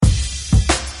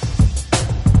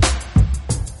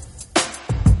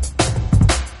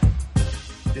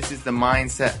is the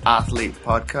Mindset Athlete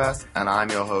Podcast, and I'm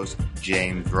your host,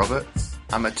 James Roberts.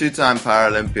 I'm a two-time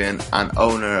Paralympian and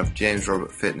owner of James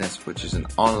Robert Fitness, which is an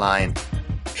online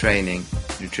training,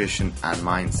 nutrition, and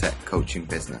mindset coaching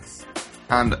business.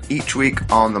 And each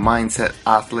week on the Mindset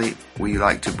Athlete, we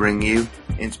like to bring you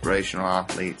inspirational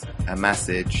athletes, a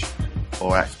message,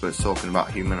 or experts talking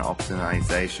about human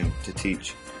optimization to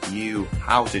teach you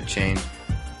how to change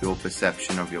your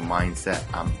perception of your mindset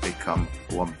and become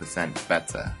 1%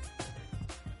 better.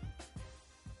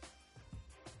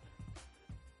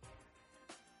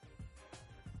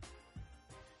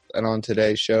 And on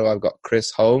today's show, I've got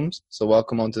Chris Holmes. So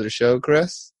welcome onto the show,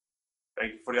 Chris.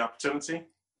 Thank you for the opportunity.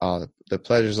 Oh, the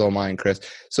pleasure's all mine, Chris.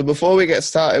 So before we get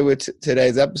started with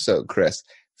today's episode, Chris,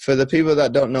 for the people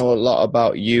that don't know a lot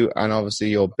about you and obviously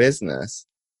your business,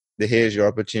 here's your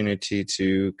opportunity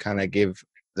to kind of give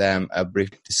them a brief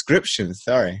description.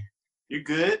 Sorry. You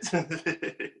good?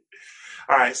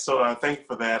 All right. So thank you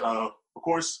for that. Of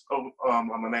course,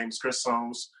 my name is Chris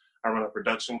Holmes. I run a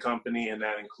production company, and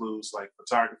that includes like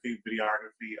photography,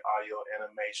 videography, audio,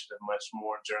 animation, and much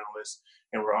more, journalists.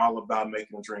 And we're all about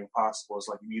making a dream possible. It's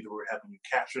like either we're helping you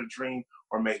capture a dream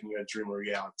or making your dream a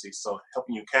reality. So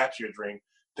helping you capture your dream,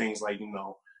 things like,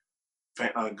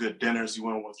 good dinners you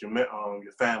went with your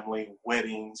family,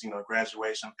 weddings,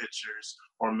 graduation pictures,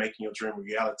 or making your dream a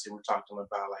reality. We're talking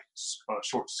about like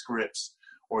short scripts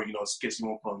or, skits you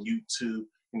want to put on YouTube,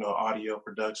 audio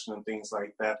production and things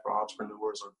like that for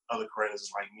entrepreneurs or other creators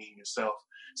like me and yourself.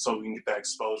 So we can get that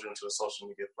exposure into the social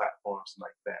media platforms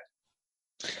like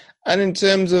that. And in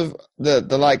terms of the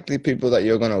likely people that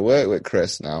you're going to work with,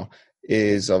 Chris, now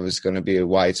is obviously going to be a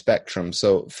wide spectrum.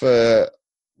 So for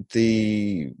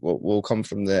what will come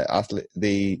from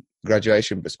the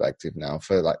graduation perspective now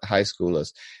for like high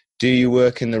schoolers, do you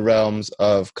work in the realms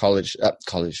of college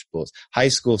sports, high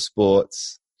school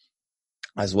sports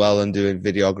as well, and doing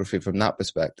videography from that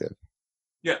perspective?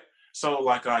 Yeah. So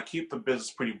I keep the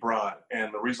business pretty broad,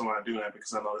 and the reason why I do that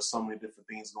because I know there's so many different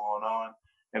things going on,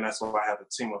 and that's why I have a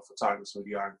team of photographers and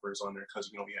videographers on there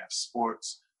because we have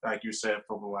sports, like you said,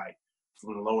 from the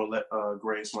lower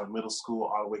grades, from like middle school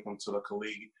all the way into the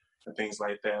collegiate and things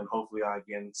like that. And hopefully I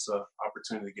get an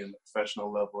opportunity to get in the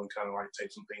professional level and kind of like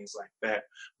take some things like that.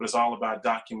 But it's all about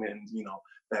documenting,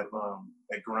 that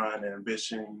grind and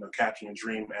ambition, capturing your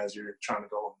dream as you're trying to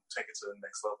go and take it to the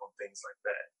next level and things like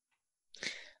that.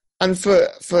 And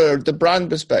for the brand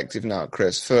perspective now,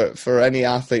 Chris, for any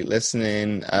athlete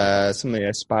listening, somebody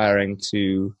aspiring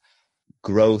to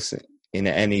growth in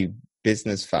any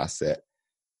business facet,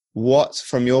 what,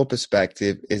 from your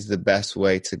perspective, is the best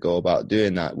way to go about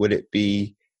doing that? Would it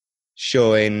be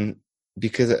showing,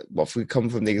 because if we come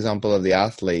from the example of the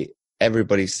athlete,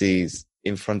 everybody sees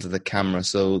in front of the camera,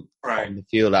 so right. On the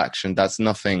field action, that's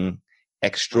nothing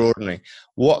extraordinary.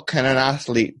 What can an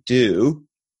athlete do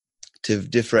to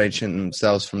differentiate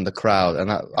themselves from the crowd?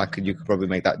 And you could probably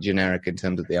make that generic in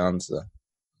terms of the answer.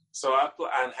 So I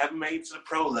haven't made it to the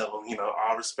pro level.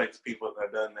 I respect the people that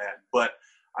have done that, but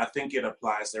I think it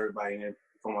applies to everybody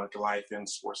from like life and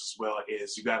sports as well.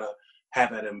 Is you gotta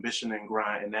have that ambition and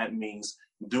grind, and that means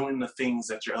doing the things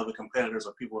that your other competitors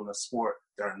or people in the sport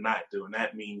that are not doing.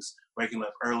 That means waking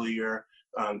up earlier,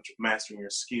 mastering your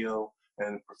skill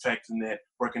and perfecting it,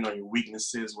 working on your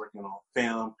weaknesses, working on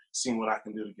film, seeing what I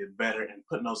can do to get better, and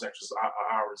putting those extra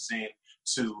hours in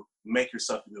to make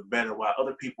yourself even better, while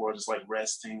other people are just like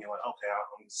resting and like, okay,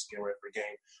 I'm just getting ready for a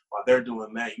game. While they're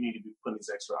doing that, you need to be putting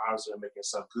these extra hours in and making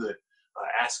yourself good.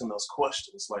 Asking those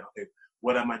questions like, okay,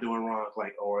 what am I doing wrong?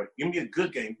 Like, or you can be a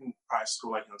good game. You can probably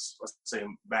score let's say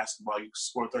in basketball, you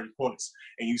score 30 points,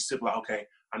 and you sit like, okay,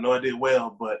 I know I did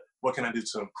well, but what can I do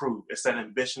to improve? It's that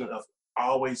ambition of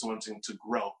always wanting to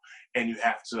grow, and you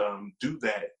have to do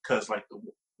that because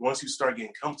once you start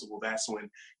getting comfortable, that's when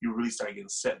you really start getting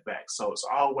setbacks. So it's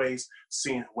always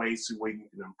seeing ways to where you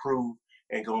can improve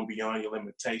and going beyond your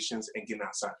limitations and getting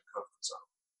outside the comfort zone.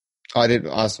 I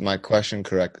didn't ask my question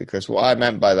correctly, Chris. What I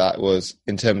meant by that was,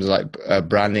 in terms of like a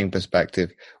branding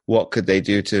perspective, what could they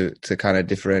do to kind of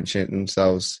differentiate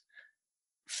themselves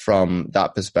from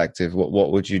that perspective?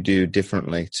 What would you do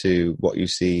differently to what you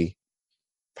see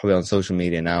probably on social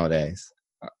media nowadays?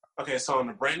 Okay, so on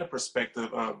the branding perspective,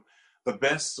 the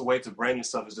best way to brand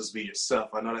yourself is just be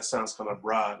yourself. I know that sounds kind of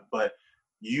broad, but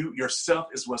yourself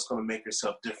is what's going to make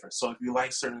yourself different. So if you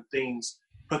like certain things,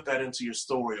 put that into your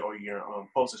story or your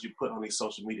posts that you put on these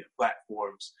social media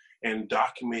platforms and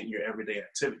document your everyday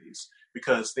activities,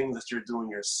 because things that you're doing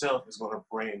yourself is going to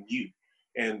brand you.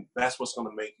 And that's what's going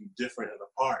to make you different and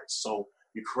apart. So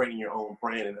you're creating your own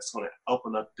brand, and it's going to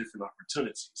open up different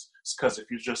opportunities. Because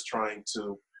if you're just trying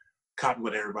to copy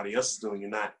what everybody else is doing. You're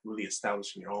not really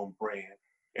establishing your own brand.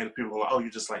 And people are like, oh, you're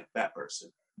just like that person.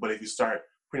 But if you start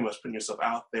pretty much putting yourself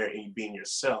out there and you being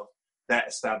yourself, that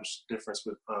establishes a difference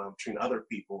with between other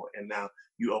people. And now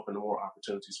you open more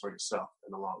opportunities for yourself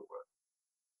in the long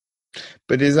run.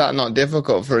 But is that not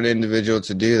difficult for an individual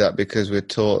to do that, because we're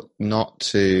taught not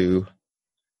to,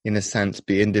 in a sense,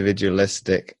 be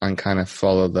individualistic and kind of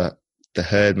follow the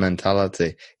herd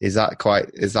mentality? Is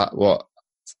that what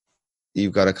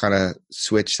you've got to kind of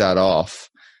switch that off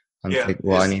and think,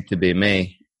 well, I need to be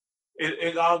me?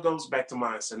 It all goes back to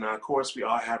mindset. Now, of course, we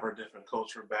all have our different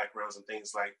cultural backgrounds and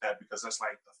things like that, because that's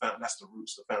like that's the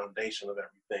roots, the foundation of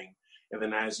everything. And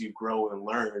then as you grow and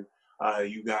learn,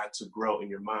 you got to grow in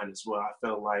your mind as well. I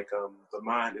feel like the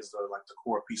mind is the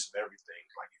core piece of everything.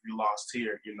 Like if you lost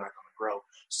here, you're not going to grow.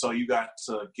 So you got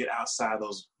to get outside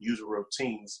those usual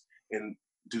routines and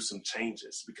do some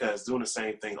changes, because doing the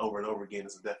same thing over and over again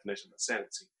is the definition of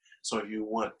insanity. So if you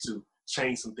want to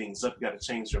change some things up, you got to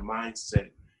change your mindset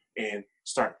and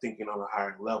start thinking on a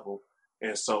higher level.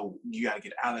 And so you got to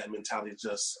get out of that mentality of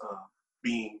just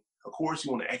being, of course,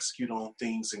 you want to execute on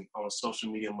things and on social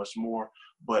media much more.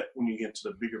 But when you get into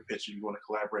the bigger picture, you want to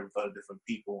collaborate with other different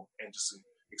people and just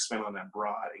expand on that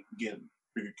broad and get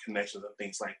bigger connections and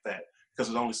things like that. Because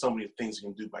there's only so many things you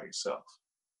can do by yourself.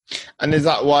 And is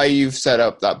that why you've set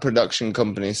up that production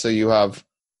company? So you have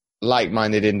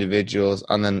like-minded individuals,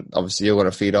 and then obviously you're going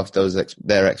to feed off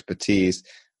their expertise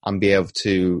and be able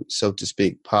to, so to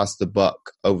speak, pass the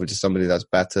buck over to somebody that's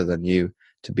better than you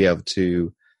to be able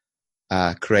to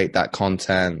create that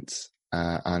content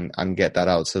and get that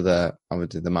out to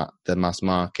the mass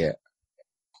market.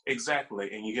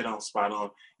 Exactly, and you get on spot on.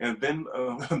 And then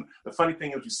the funny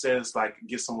thing, as you said, is like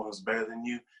get someone who's better than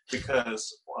you,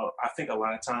 because I think a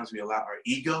lot of times we allow our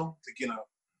ego to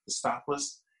to stop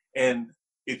us. And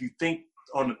if you think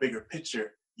on the bigger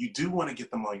picture, you do want to get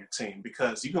them on your team,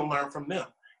 because you can learn from them.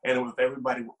 And with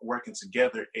everybody working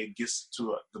together, it gets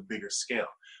to the bigger scale.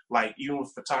 Like even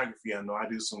with photography, I know I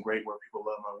do some great work. People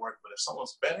love my work. But if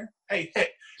someone's better, hey,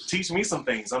 teach me some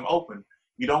things. I'm open.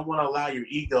 You don't want to allow your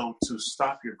ego to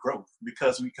stop your growth,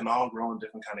 because we can all grow in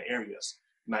different kind of areas.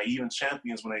 Now, even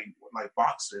champions, when they, like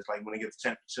boxers, like when they get the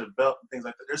championship belt and things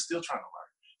like that, they're still trying to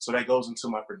learn. So that goes into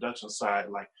my production side.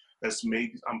 Like that's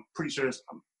maybe, I'm pretty sure,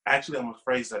 I'm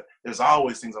afraid that there's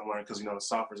always things I'm learning, because, the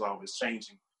software is always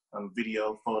changing.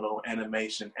 Video, photo,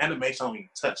 animation. Animation I don't even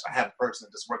touch. I have a person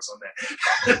that just works on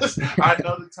that. I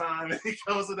know the time, and he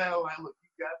goes to that. I'm like, look,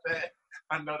 you got that.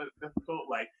 I know that's difficult.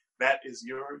 Like that is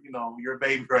your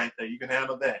baby right there. You can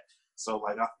handle that. So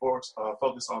like I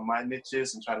focus on my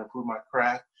niches and try to improve my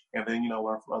craft, and then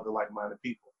learn from other like-minded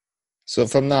people. So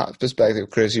from that perspective,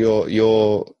 Chris,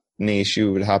 your niche,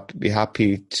 you would be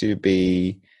happy to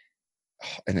be,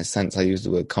 in a sense, I use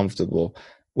the word comfortable,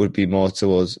 would be more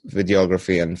towards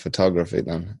videography and photography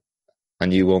then.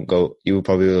 And you will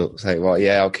probably say, well,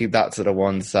 yeah, I'll keep that to the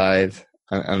one side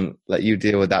and let you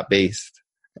deal with that beast.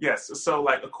 Yes. So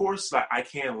like, of course, like I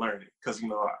can learn it, because,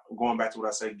 going back to what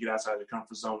I said, get outside your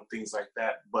comfort zone and things like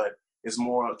that. But it's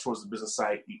more towards the business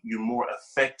side. You're more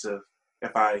effective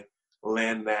if I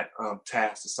land that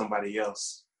task to somebody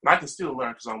else. And I can still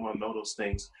learn, because I want to know those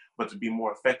things, but to be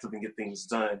more effective and get things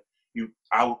done,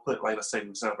 I will put, like, let's say, for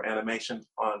example, animation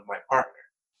on my partner,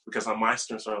 because on my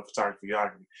strengths are in photography,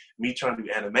 videography. Me trying to do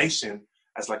animation,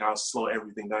 that's like I'll slow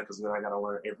everything down, because then I got to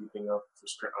learn everything up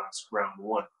from round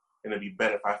one. And it'd be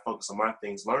better if I focus on my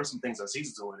things, learn some things as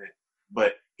he's doing it,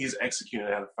 but he's executing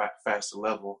at a faster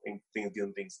level and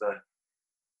getting things done.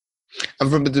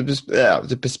 And from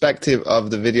the perspective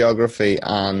of the videography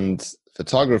and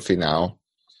photography now,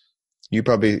 you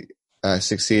probably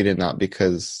succeed in that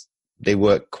because they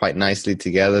work quite nicely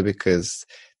together, because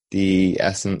the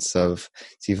essence of,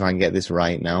 see if I can get this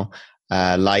right now,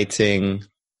 lighting,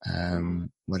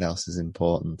 what else is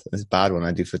important? It's bad when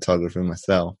I do photography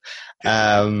myself.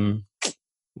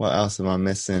 What else am I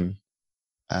missing?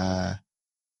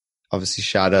 Obviously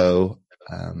shadow.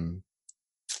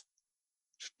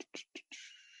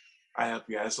 I help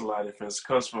you out. It's a lot of difference. It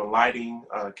comes from lighting,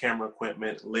 camera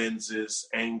equipment, lenses,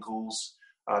 angles,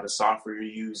 the software you're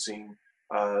using,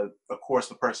 of course,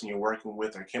 the person you're working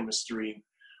with, or chemistry.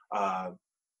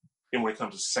 And when it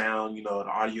comes to sound, the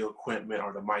audio equipment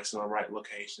or the mics in the right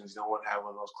locations. You don't want to have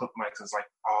one of those clip mics that's like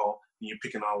you're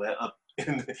picking all that up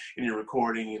in your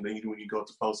recording, and then when you go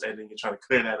to post editing, you're trying to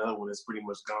clear that up when it's pretty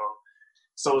much gone.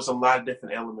 So it's a lot of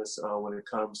different elements when it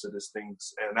comes to these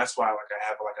things, and that's why I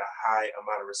have a high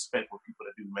amount of respect for people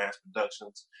that do mass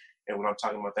productions. And when I'm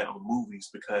talking about that on movies,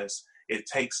 because it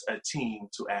takes a team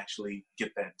to actually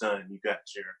get that done. You got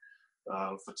your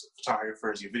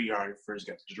photographers, your videographers,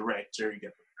 you got the director, you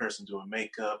got the person doing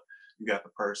makeup, you got the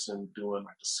person doing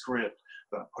like the script,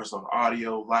 the person on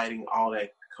audio, lighting, all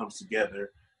that comes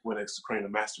together when it's creating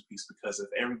a masterpiece. Because if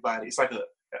everybody, it's like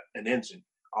an engine.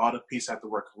 All the pieces have to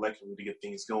work collectively to get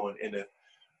things going. And if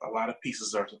a lot of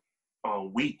pieces are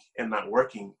weak and not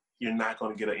working, you're not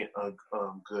going to get a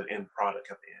good end product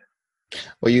at the end.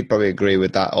 Well, you'd probably agree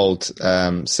with that old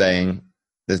saying,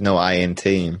 there's no I in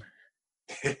team.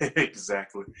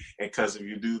 Exactly. And because if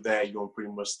you do that, you're going to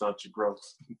pretty much stunt your growth.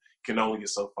 You can only get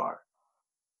so far.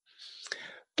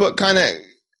 But kind of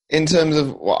in terms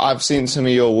of what I've seen some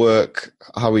of your work,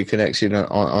 how we connect you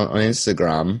on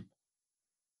Instagram,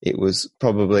 it was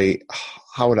probably,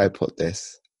 how would I put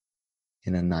this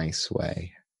in a nice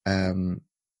way?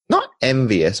 Not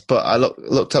envious, but I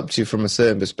looked up to you from a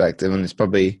certain perspective, and it's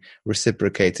probably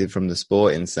reciprocated from the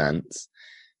sporting sense.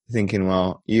 Thinking,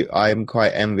 well, I'm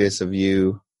quite envious of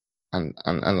you, and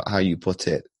how you put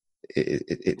it.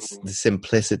 It's the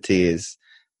simplicity is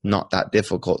not that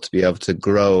difficult to be able to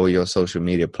grow your social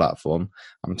media platform.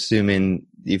 I'm assuming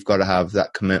you've got to have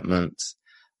that commitment,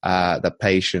 the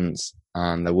patience,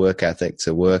 and the work ethic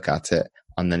to work at it,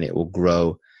 and then it will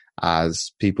grow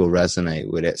as people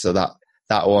resonate with it. So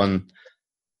that one,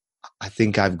 I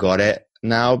think I've got it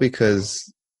now,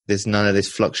 because there's none of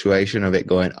this fluctuation of it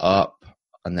going up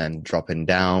and then dropping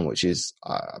down, which is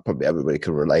probably everybody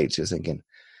can relate to, thinking,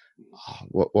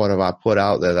 what have I put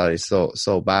out there that is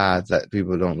so bad that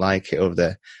people don't like it, or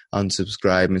they're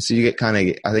unsubscribing. So you get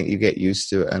I think you get used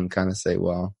to it and kind of say,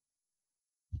 well,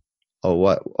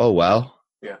 well,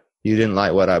 yeah, you didn't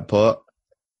like what I put.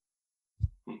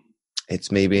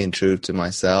 It's me being true to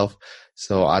myself.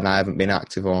 So, and I haven't been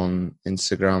active on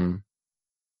Instagram.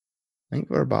 I think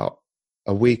we're about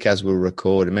a week as we're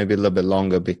recording, maybe a little bit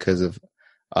longer, because of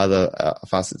other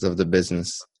facets of the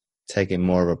business taking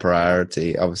more of a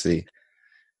priority. Obviously,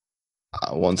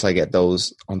 once I get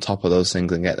those on top of those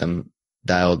things and get them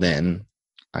dialed in,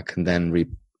 I can then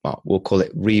we'll call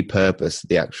it repurpose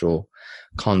the actual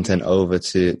content over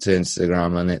to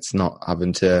Instagram, and it's not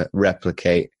having to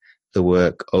replicate the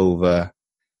work over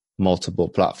multiple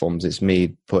platforms. It's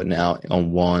me putting it out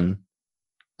on one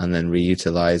and then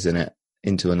reutilizing it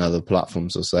into another platform.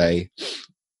 So say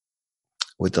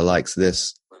with the likes of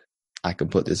this, I can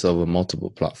put this over multiple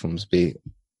platforms.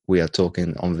 We are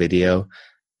talking on video.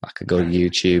 I could go to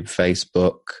YouTube,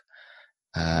 Facebook,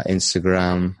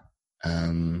 Instagram,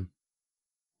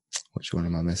 which one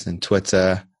am I missing?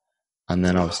 Twitter, and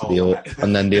then obviously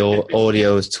the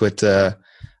audio is Twitter,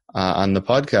 and the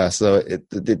podcast. So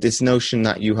this notion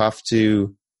that you have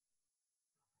to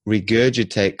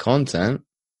regurgitate content,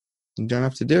 you don't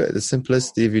have to do it. The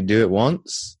simplicity, if you do it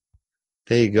once,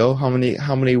 there you go. How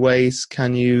many ways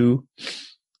can you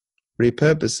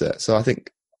repurpose it? So I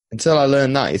think until I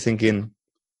learned that, you're thinking,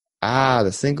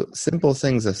 the simple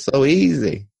things are so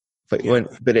easy, but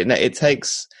it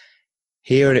takes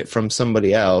hearing it from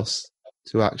somebody else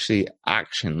to actually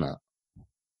action that.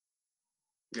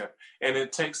 Yeah, and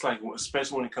it takes, like,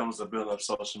 especially when it comes to building up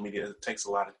social media, it takes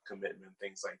a lot of commitment,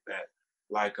 things like that.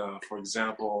 Like, for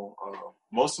example,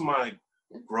 most of my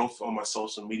growth on my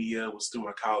social media was through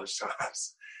my college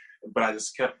times, but I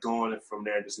just kept going, and from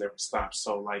there, it just never stopped.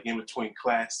 So, like, in between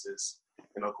classes,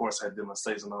 and of course, I did my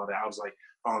studies and all that, I was like,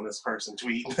 on this person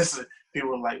tweet. People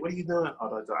were like, "What are you doing?"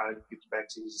 Hold on, I get back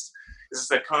to you. It's just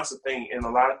that constant thing, and a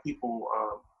lot of people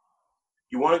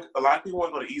want to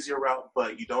go the easier route,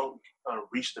 but you don't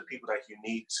reach the people that you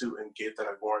need to and get that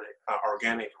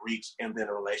organic reach, and then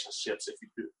relationships if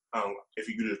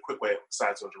you do the quick way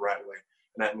besides the right way.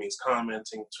 And that means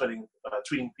commenting,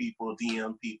 tweeting people,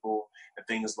 DM people, and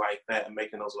things like that, and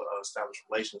making those established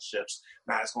relationships.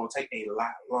 Now, it's going to take a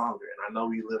lot longer, and I know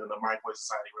we live in a microwave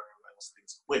society where everybody wants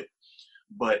things quick,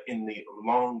 but in the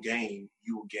long game,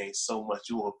 you will gain so much.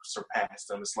 You will surpass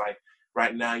them. It's like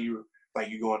right now you're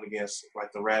going against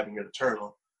like the rabbit or the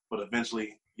turtle, but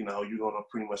eventually, you're going to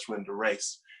pretty much win the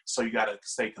race. So you got to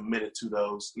stay committed to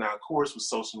those. Now, of course, with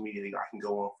social media, I can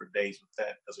go on for days with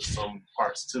that because there's some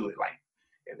parts to it,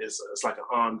 and it's like an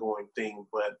ongoing thing.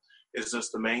 But it's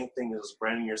just the main thing is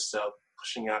branding yourself,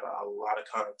 pushing out a lot of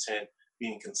content,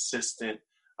 being consistent,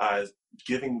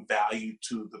 giving value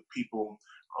to the people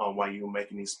while you're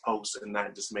making these posts, and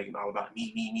not just making all about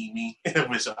me,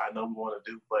 which I know we want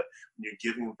to do. But when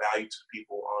you're giving value to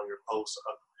people on your posts,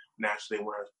 naturally they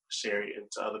want to share it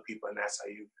into other people, and that's how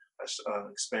you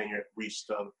expand your reach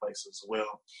to other places as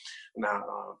well. Now,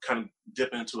 kind of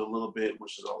dip into a little bit,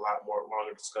 which is a lot more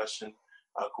longer discussion.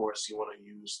 Of course, you want to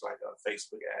use like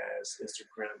Facebook ads,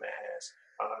 Instagram ads,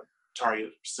 target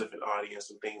a specific audience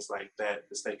and things like that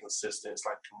to stay consistent. It's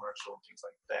like commercial and things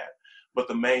like that. But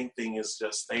the main thing is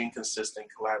just staying consistent,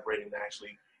 collaborating, and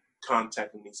actually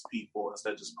contacting these people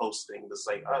instead of just posting to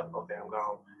say, oh, okay, I'm going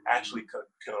to actually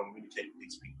communicate with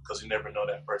these people, because you never know,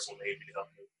 that person may be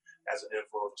helping you as an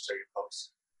influencer to your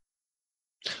posts.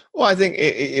 Well, I think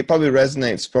it probably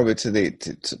resonates probably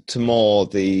to more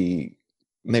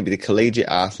maybe the collegiate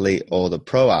athlete or the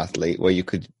pro athlete, where you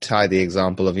could tie the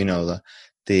example of,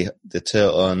 the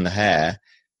turtle and the hare,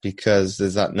 because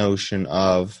there's that notion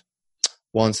of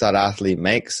once that athlete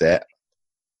makes it,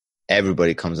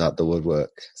 everybody comes out the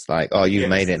woodwork. It's like, oh, you've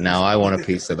made it now. I want a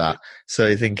piece of that. So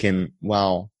you're thinking,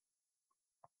 well,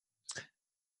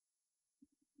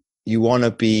 you want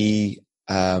to be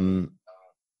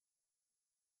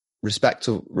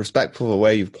respectful of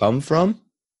where you've come from,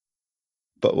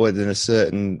 but within a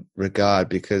certain regard,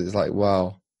 because it's like,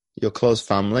 well, your close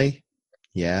family,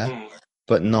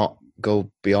 but not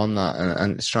go beyond that.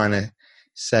 And it's trying to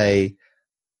say,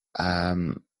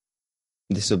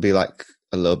 this will be like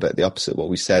a little bit the opposite of what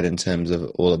we said in terms of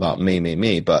all about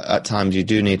me, but at times you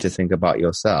do need to think about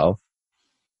yourself.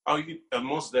 Oh, you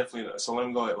most definitely. So let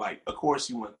me go ahead. Like, of course,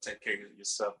 you want to take care of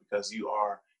yourself because you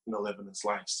are, living this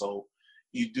life. So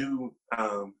you do.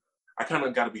 I kind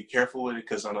of got to be careful with it,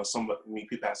 because I know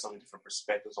people have so many different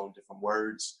perspectives on different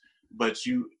words. But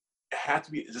you have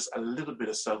to be just a little bit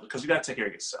of self, because you got to take care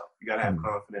of yourself. You got to have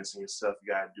confidence in yourself.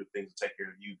 You got to do things to take care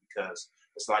of you, because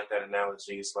it's like that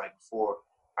analogy. It's like, before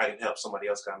I can help somebody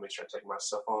else, got to make sure I take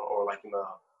myself on. Or like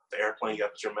the airplane, you got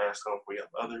to put your mask on before you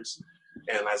help others.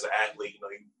 And as an athlete,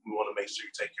 you want to make sure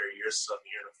you take care of yourself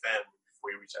and your family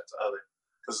before you reach out to others.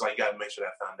 Because it's like, you got to make sure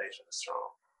that foundation is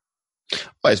strong.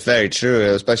 Well, it's very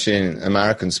true, especially in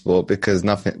American sport, because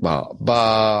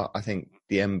bar I think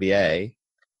the NBA,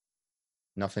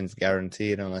 nothing's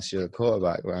guaranteed unless you're a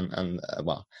quarterback. And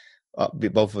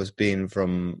both of us being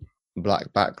from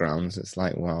black backgrounds, it's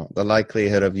like, well, the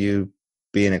likelihood of you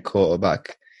being a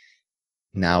quarterback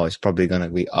now is probably going to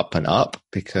be up and up,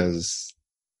 because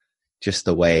just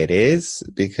the way it is,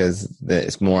 because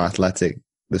it's more athletic,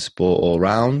 the sport all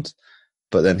round.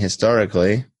 But then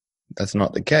historically, that's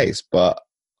not the case. But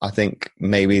I think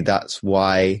maybe that's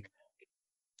why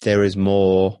there is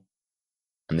more,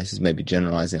 and this is maybe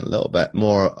generalizing a little bit,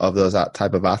 more of those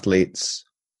type of athletes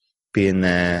being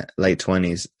their late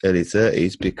 20s, early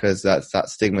 30s, because that's that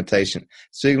stigmatization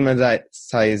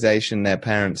their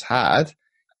parents had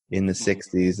in the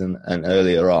 60s and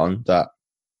earlier on, that,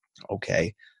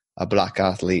 okay, a black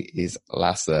athlete is a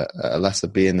lesser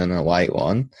being than a white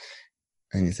one.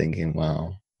 And you're thinking,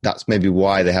 wow, that's maybe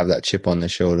why they have that chip on their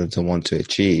shoulder to want to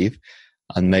achieve.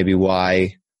 And maybe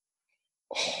why,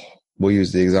 we'll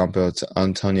use the example of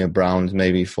Antonio Brown's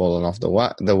maybe fallen off the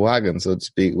wagon, so to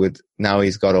speak, with now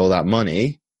he's got all that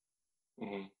money.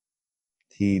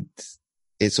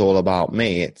 It's all about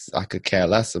me. I could care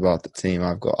less about the team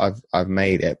I've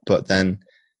made it. But then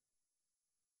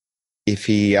if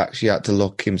he actually had to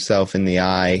look himself in the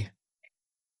eye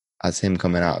as him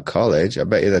coming out of college, I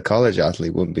bet you the college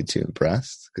athlete wouldn't be too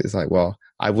impressed. Because it's like, well,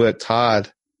 I worked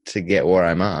hard to get where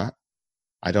I'm at.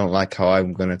 I don't like how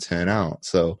I'm going to turn out.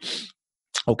 So,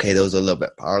 okay, those are a little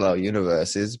bit parallel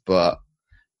universes, but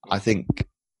I think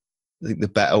the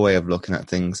better way of looking at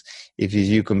things, if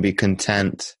you can be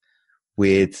content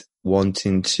with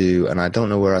wanting to, and I don't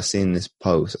know where I've seen this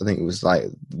post, I think it was like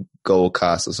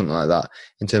Goldcast or something like that,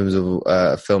 in terms of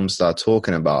a film star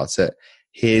talking about it.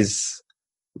 His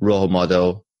role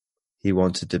model he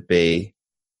wanted to be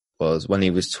was, when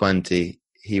he was 20,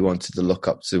 he wanted to look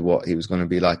up to what he was going to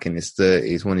be like in his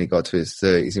 30s. When he got to his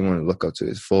 30s, he wanted to look up to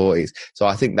his 40s. So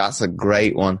I think that's a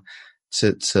great one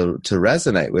to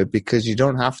resonate with, because you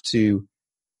don't have to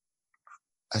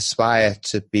aspire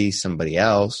to be somebody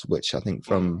else, which I think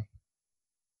from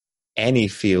any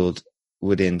field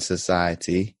within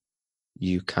society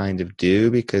you kind of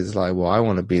do, because like, well, I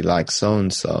want to be like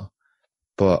so-and-so.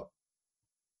 But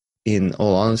in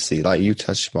all honesty, like you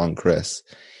touched upon, Chris,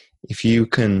 if you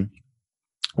can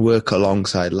work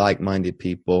alongside like-minded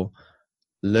people,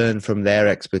 learn from their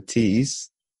expertise,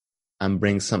 and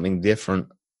bring something different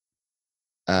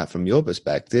from your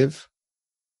perspective,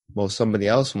 well, somebody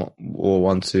else will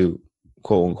want to,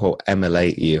 quote-unquote,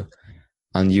 emulate you.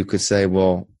 And you could say,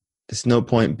 well, there's no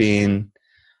point being,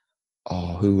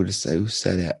 who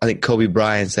said it? I think Kobe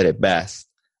Bryant said it best.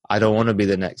 I don't want to be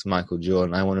the next Michael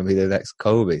Jordan. I want to be the next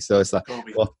Kobe. So it's like,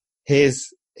 Kobe. Well,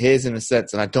 here's in a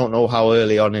sense, and I don't know how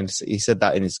early on he said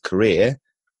that in his career.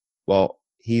 Well,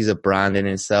 he's a brand in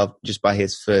himself just by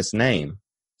his first name.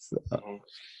 So,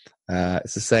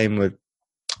 it's the same with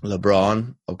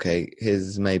LeBron. Okay,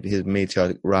 his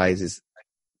meteoric rise is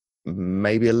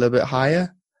maybe a little bit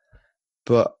higher,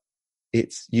 but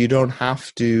you don't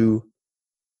have to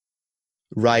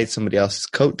ride somebody else's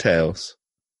coattails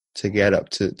to get up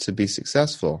to be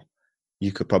successful.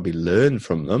 You could probably learn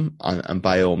from them, and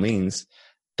by all means,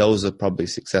 those are probably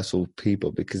successful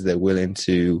people because they're willing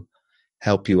to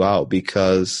help you out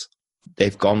because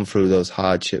they've gone through those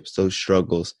hardships, those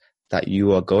struggles that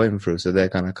you are going through. So they're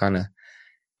going to kind of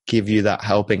give you that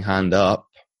helping hand up.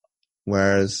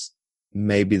 Whereas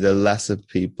maybe the lesser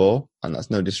people, and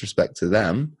that's no disrespect to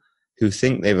them, who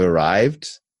think they've arrived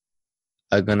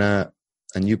are going to,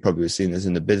 and you probably have seen this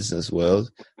in the business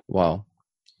world, well,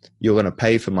 you're going to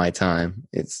pay for my time.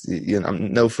 It's,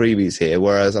 no freebies here.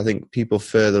 Whereas I think people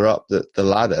further up the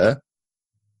ladder,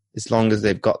 as long as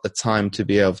they've got the time to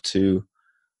be able to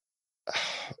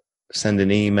send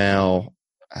an email,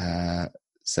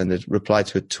 send a reply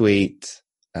to a tweet,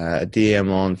 a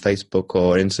DM on Facebook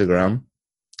or Instagram,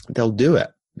 they'll do it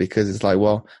because it's like,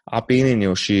 well, I've been in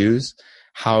your shoes,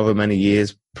 however many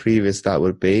years previous that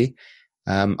would be.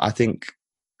 I think,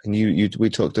 and we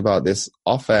talked about this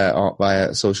off air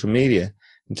via social media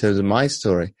in terms of my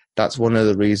story. That's one of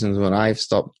the reasons when I've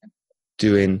stopped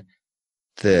doing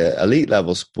the elite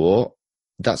level sport,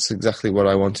 that's exactly what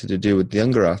I wanted to do with the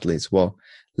younger athletes. Well,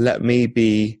 let me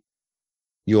be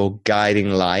your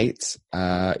guiding light,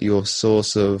 your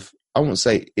source of, I won't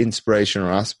say inspiration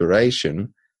or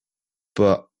aspiration,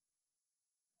 but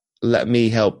let me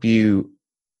help you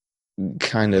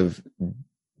kind of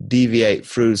deviate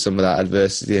through some of that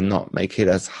adversity and not make it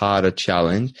as hard a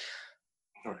challenge.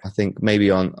 Right. I think maybe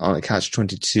on a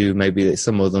Catch-22, maybe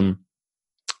some of them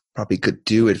probably could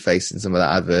do with facing some of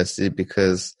that adversity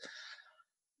because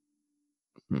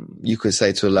you could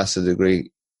say to a lesser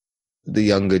degree, the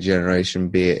younger generation,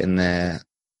 be it in their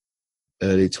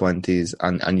early 20s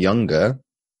and younger,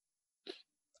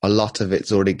 a lot of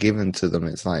it's already given to them.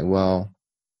 It's like, well,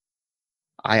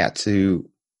 I had to,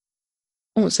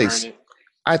 I won't say,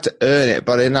 I had to earn it,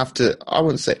 but I didn't have to, I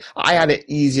wouldn't say, I had it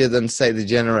easier than, say, the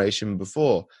generation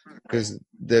before because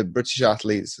the British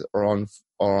athletes are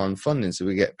on funding, so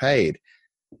we get paid.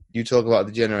 You talk about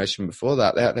the generation before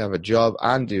that, they had to have a job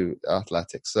and do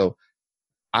athletics. So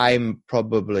I'm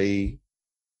probably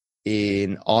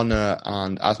in honor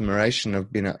and admiration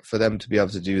of being for them to be able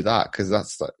to do that because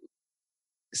that's like,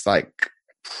 it's like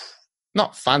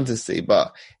not fantasy,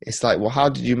 but it's like, well, how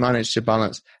did you manage to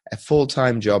balance a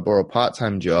full-time job or a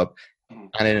part-time job,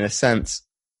 and in a sense,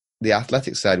 the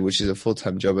athletic side, which is a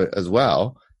full-time job as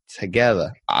well,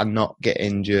 together and not get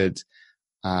injured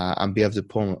and be able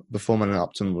to perform at an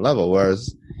optimal level?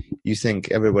 Whereas you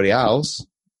think everybody else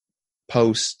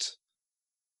post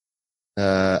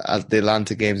at the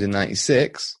Atlanta Games in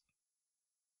 '96,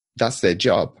 that's their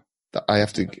job. I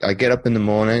get up in the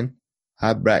morning,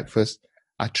 have breakfast,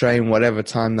 I train whatever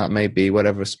time that may be,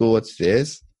 whatever sport it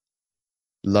is,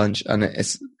 lunch, and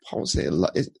it's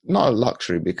not a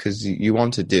luxury because you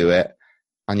want to do it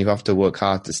and you have to work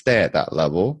hard to stay at that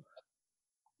level,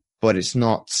 but it's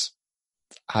not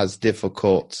as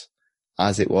difficult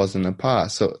as it was in the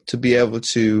past. So to be able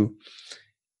to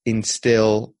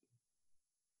instill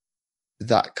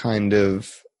that kind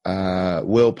of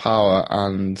willpower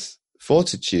and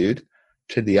fortitude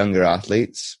to the younger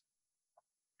athletes,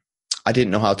 I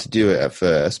didn't know how to do it at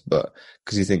first, but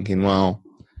because you're thinking, well,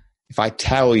 if I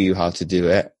tell you how to do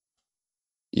it,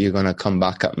 you're going to come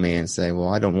back at me and say, well,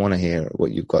 I don't want to hear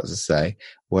what you've got to say.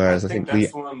 Whereas I think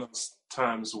that's one of those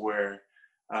times where,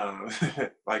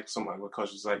 like somebody, what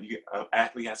coach was like, an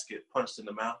athlete has to get punched in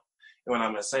the mouth. And when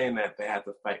I'm saying that, they have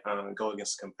to fight, go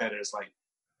against competitors. Like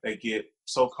they get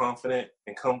so confident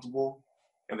and comfortable,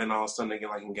 and then all of a sudden they get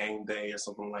like in game day or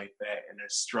something like that, and they're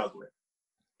struggling.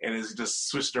 And it's just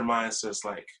switched their mindsets.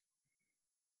 Like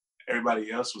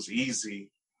everybody else was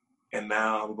easy, and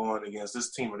now I'm going against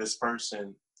this team or this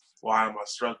person. Why am I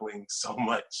struggling so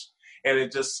much? And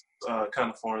it just kind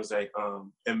of forms it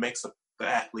makes the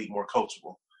athlete more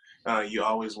coachable. You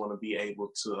always want to be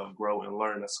able to grow and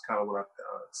learn. That's kind of what I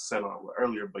said on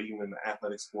earlier, but even in the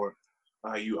athletic sport,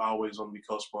 you always want to be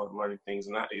coachable and learning things.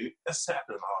 And that's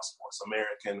happening in all sports,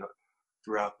 American,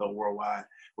 throughout the worldwide,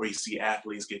 where you see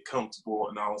athletes get comfortable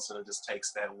and all of a sudden it just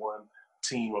takes that one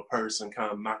team or person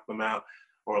kind of knock them out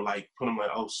or like put them like,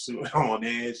 oh, shoot, I'm on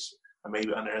edge. I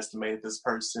maybe underestimated this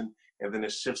person. And then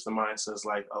it shifts the mindset. It's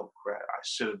like, oh, crap, I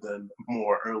should have done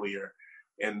more earlier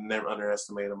and never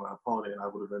underestimated my opponent. I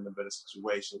would have been in a better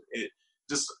situation. It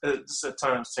just at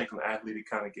times taking the athlete to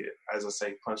kind of get, as I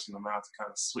say, punched in the mouth to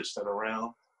kind of switch that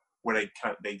around where they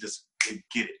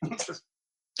get it.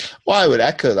 Well, I would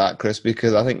echo that, Chris,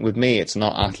 because I think with me, it's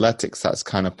not athletics that's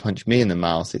kind of punched me in the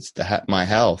mouth. It's my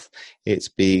health. It's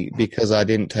because I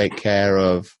didn't take care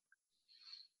of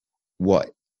what,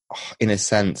 in a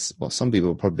sense, well, some people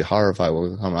will probably be horrified what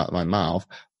will come out of my mouth,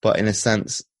 but in a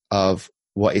sense of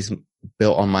what is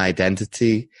built on my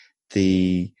identity,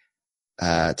 the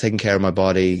taking care of my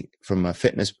body from a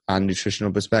fitness and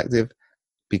nutritional perspective,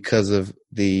 because of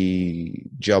the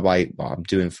job I'm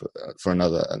doing for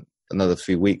another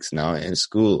few weeks now in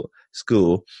school,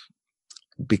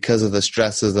 because of the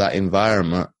stress of that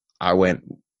environment, I went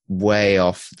way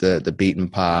off the beaten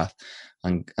path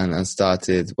and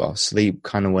started, well, sleep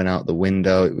kind of went out the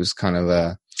window. It was kind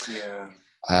of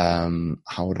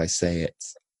how would I say it?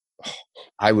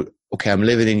 I'm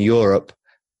living in Europe,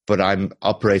 but I'm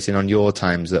operating on your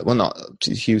times well, not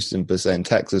Houston per se in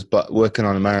Texas, but working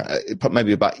on America,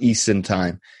 maybe about Eastern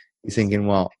time. You're thinking,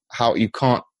 well, how you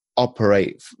can't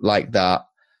operate like that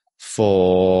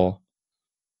for,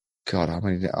 God, I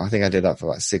think I did that for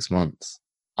like 6 months.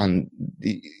 And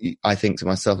I think to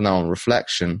myself now on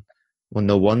reflection, well,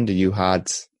 no wonder you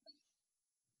had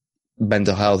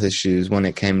mental health issues when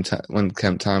it came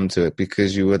time to it,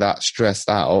 because you were that stressed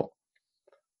out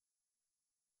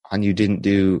and you didn't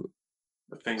do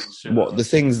the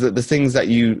things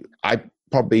that I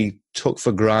probably took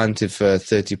for granted for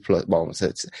 30 plus, well,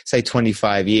 say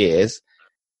 25 years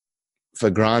for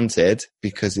granted,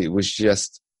 because it was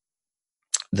just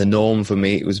the norm for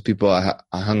me. It was people I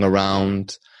hung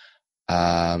around.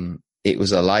 It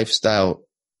was a lifestyle,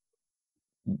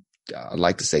 I'd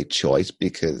like to say choice,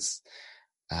 because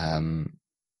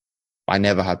I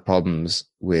never had problems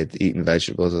with eating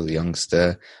vegetables as a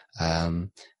youngster.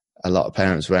 A lot of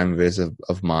parents were envious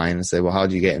of mine and say, well, how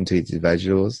do you get him to eat his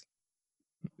vegetables?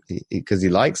 Because he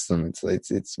likes them.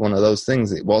 It's one of those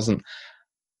things. It wasn't,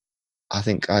 I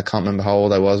think, I can't remember how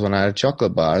old I was when I had a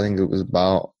chocolate bar. I think it was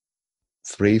about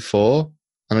 3, 4,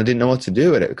 and I didn't know what to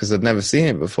do with it because I'd never seen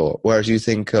it before. Whereas you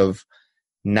think of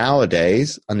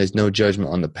nowadays, and there's no judgment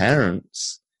on the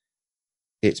parents,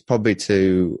 it's probably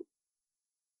to,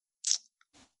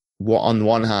 on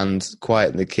one hand,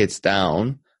 quieten the kids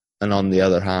down, and on the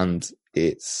other hand,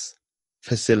 it's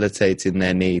facilitating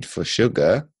their need for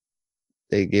sugar.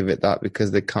 They give it that because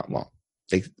they can't, well,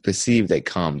 they perceive they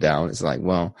calm down. It's like,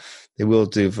 well, they will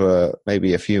do for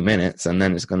maybe a few minutes, and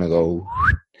then it's going to go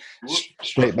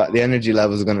straight back. The energy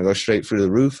levels are going to go straight through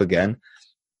the roof again.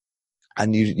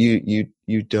 And you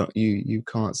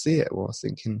can't see it. Well, I was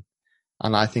thinking,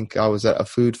 and I think I was at a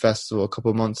food festival a couple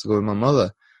of months ago with my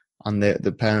mother, and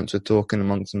the parents were talking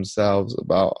amongst themselves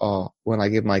about, when I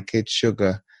give my kids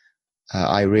sugar,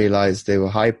 I realized they were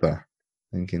hyper.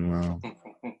 Thinking, well,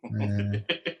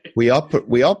 we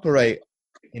operate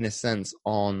in a sense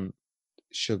on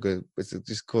sugar. It's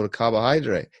just called a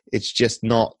carbohydrate. It's just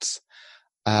not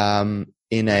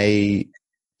in a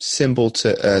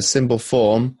simple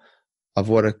form of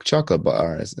what a chocolate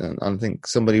bar is. And I think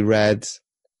somebody read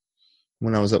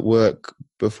when I was at work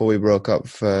before we broke up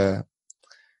for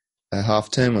a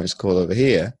half term, what it's called over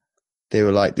here, they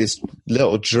were like, this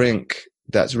little drink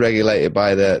that's regulated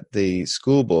by the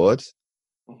school board,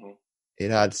 it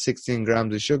had 16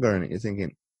 grams of sugar in it. You're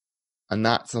thinking, and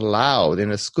that's allowed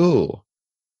in a school.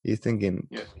 You're thinking,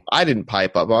 I didn't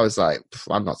pipe up. I was like,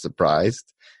 I'm not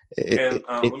surprised. Let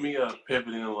me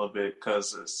pivot in a little bit,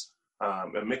 because it's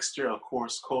a mixture of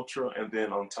course cultural and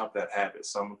then on top of that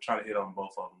habits. So I'm trying to hit on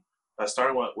both of them. I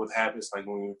started with habits, like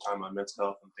when we were talking about mental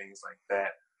health and things like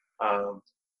that.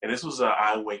 And this was an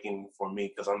eye-awakening for me,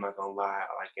 because I'm not gonna lie,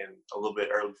 like in a little bit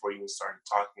early before you even started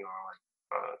talking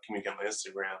on communicating on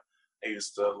Instagram, I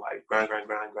used to like grind,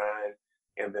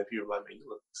 and then people were like, man, you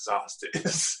look exhausted.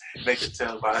 They could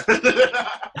tell by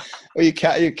Well, you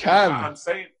can. I'm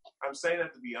saying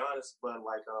that to be honest, but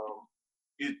like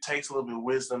it takes a little bit of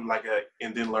wisdom,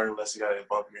 and then learn less. You gotta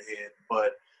bump your head.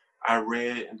 But I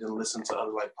read and then listened to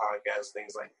other like podcasts,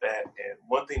 things like that. And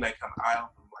one thing that kind of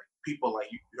eye-opened, like people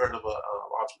like you heard of a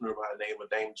entrepreneur by the name of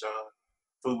Dame John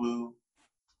Fubu.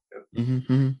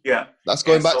 Mm-hmm. Yeah, that's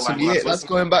going back some years. That's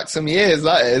going back some years.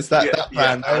 That is that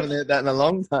brand. I haven't heard that in a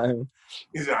long time.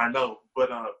 Yeah, I know, but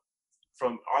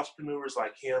from entrepreneurs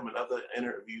like him and other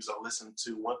interviews I listened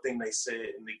to, one thing they said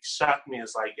and they shocked me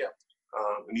is like,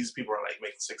 and these people are like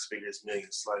making 6 figures,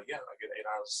 millions. Like, I get 8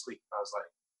 hours of sleep. I was like,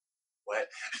 what?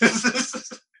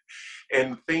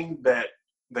 And the thing that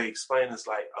they explain is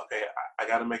like, okay, I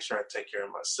got to make sure I take care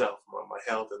of myself, my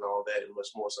health and all that, and much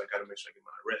more. So I got to make sure I get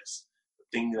my rest. The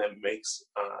thing that makes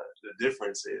the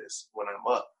difference is when I'm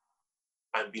up,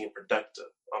 I'm being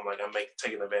productive. I'm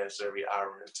taking advantage of every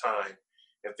hour in time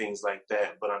and things like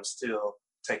that. But I'm still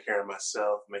taking care of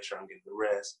myself, make sure I'm getting the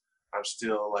rest. I'm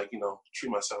still like, treat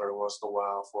myself every once in a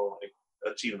while for like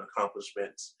achieving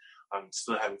accomplishments. I'm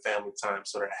still having family time,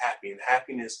 so they're happy. And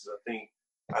happiness is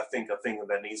I think a thing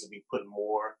that needs to be put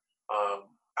more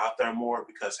out there more,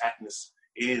 because happiness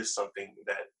is something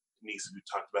that needs to be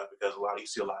talked about, because you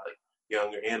see a lot of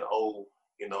younger and old,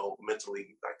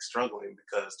 mentally like struggling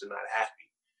because they're not happy.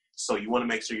 So you want to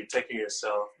make sure you're taking care of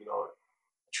yourself,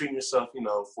 treating yourself,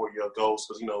 for your goals,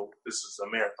 because, this is a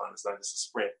marathon. It's not just a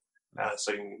sprint.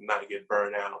 So you not get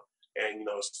burned out and,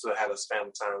 still have those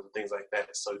family times and things like that,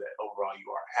 so that overall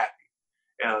you are happy.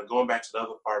 And going back to the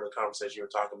other part of the conversation you were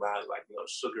talking about, like,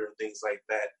 sugar and things like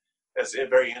that, that's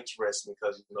very interesting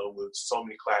because, with so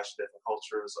many clash of different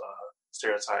cultures,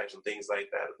 stereotypes and things like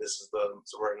that, this is the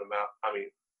right amount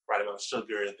of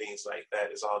sugar and things like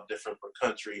that is all different per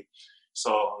country.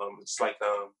 So it's like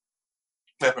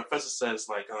that professor says,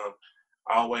 like,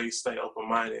 always stay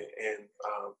open-minded and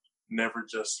never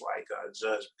just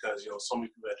judge, because so many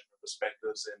people have different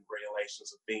perspectives and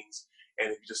regulations and things,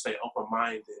 and if you just stay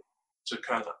open-minded to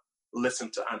kind of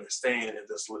listen to understand and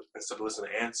just instead of listen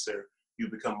to answer, you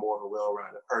become more of a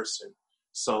well-rounded person.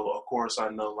 So of course I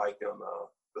know like on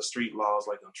the street laws,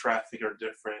 like on traffic, are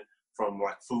different from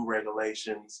like food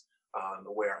regulations,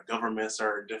 the way our governments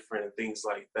are different and things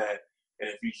like that. And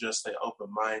if you just stay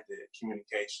open-minded,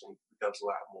 communication becomes a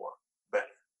lot more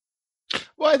better.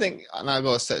 Well, I think, and I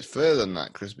go a step further than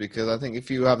that, Chris, because I think if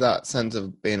you have that sense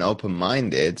of being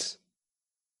open-minded,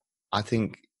 I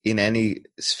think in any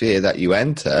sphere that you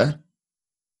enter,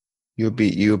 you'll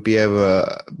be able.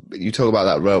 You talk about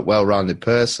that well-rounded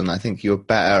person. I think you're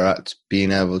better at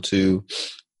being able to,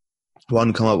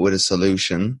 one, come up with a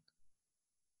solution.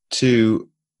 Two,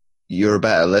 you're a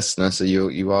better listener, so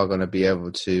you are going to be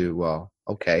able to. Well,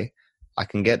 okay, I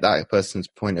can get that person's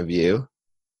point of view.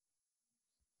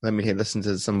 Let me listen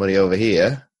to somebody over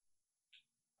here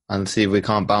and see if we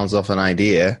can't bounce off an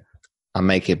idea and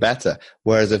make it better.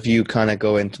 Whereas if you kind of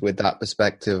go into with that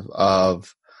perspective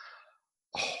of,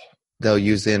 they'll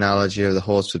use the analogy of the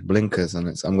horse with blinkers, and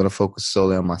I'm going to focus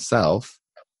solely on myself.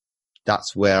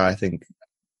 That's where I think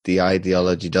the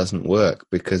ideology doesn't work,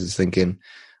 because it's thinking,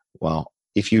 well,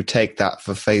 if you take that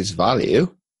for face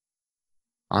value,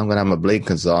 I'm going to have my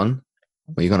blinkers on.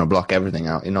 Well, you're going to block everything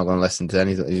out. You're not going to listen to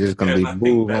anything. You're just going to be, I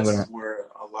think that's where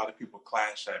a lot of people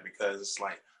clash at, because it's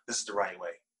like, this is the right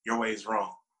way. Your way is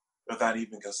wrong, without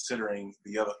even considering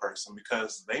the other person,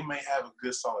 because they may have a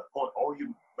good solid point, or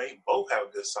you may both have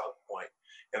a good solid point.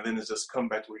 And then it's just come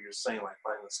back to what you're saying, like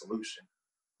finding a solution,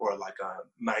 or like a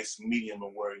nice medium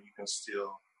of where you can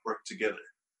still work together.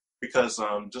 Because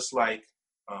just like,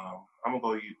 I'm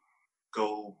going to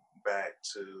go back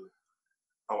to,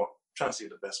 I'm trying to see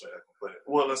the best way I can put it.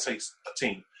 Well, let's say a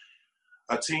team.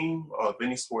 A team of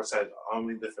any sports has all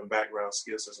many different background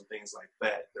skill sets and things like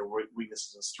that, their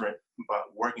weaknesses and strength.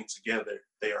 But working together,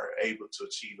 they are able to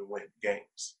achieve and win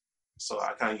games. So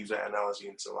I kind of use that analogy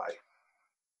into life.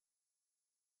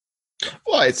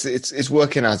 Well, it's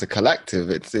working as a collective.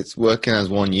 It's working as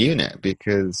one unit,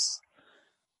 because,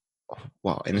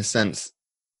 well, in a sense,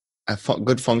 a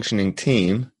good functioning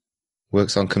team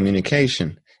works on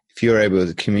communication. If you're able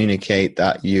to communicate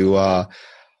that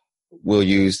we'll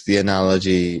use the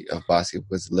analogy of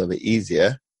basketball, it's a little bit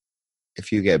easier.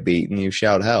 If you get beaten, you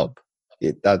shout help.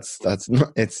 That's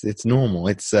not, it's normal.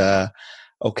 It's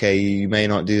okay. You may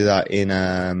not do that in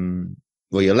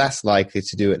well, you're less likely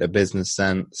to do it in a business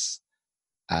sense.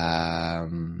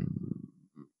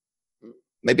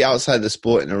 Maybe outside the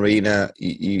sporting arena,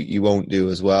 you won't do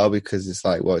as well, because it's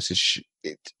like, well, it's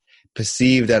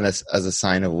perceived as a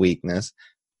sign of weakness.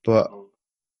 But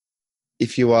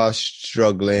if you are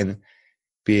struggling,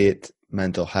 be it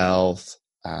mental health,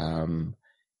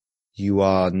 you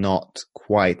are not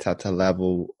quite at a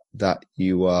level that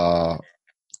you are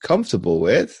comfortable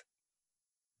with,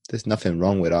 there's nothing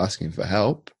wrong with asking for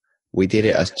help. We did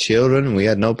it as children. We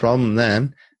had no problem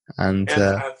then. And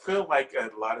I feel like a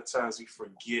lot of times we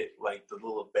forget like the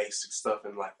little basic stuff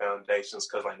and like foundations,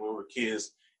 because like when we were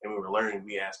kids and we were learning,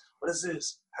 we asked, what is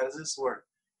this? How does this work?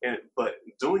 But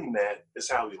doing that is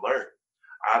how we learn.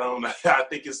 I don't know. I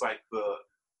think it's like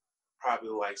probably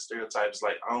like stereotypes,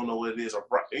 like, I don't know what it is, or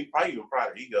probably even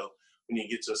pride or ego. When you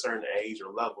get to a certain age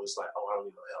or level, it's like, oh, I don't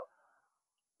need no help.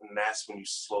 And that's when you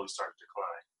slowly start to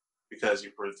decline, because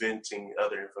you're preventing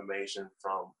other information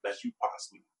from that you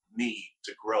possibly need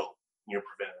to grow, and you're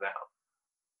preventing it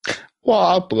out. Well,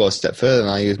 I'll go a step further, and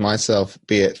I use myself,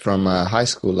 be it from a high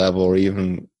school level or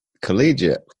even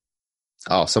collegiate.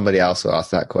 Oh, somebody else will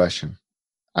ask that question.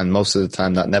 And most of the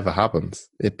time that never happens.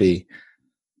 It'd be,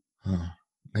 oh,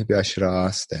 maybe I should have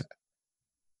asked it.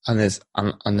 And there's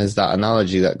that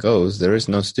analogy that goes, there is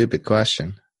no stupid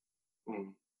question.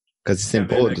 because it's And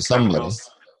then important it to kind of somebody. goes.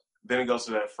 Then it goes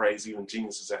to that phrase: even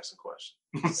geniuses asking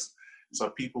questions. So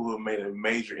people who have made a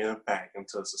major impact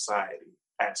into society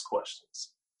ask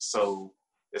questions. So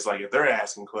it's like if they're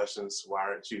asking questions, why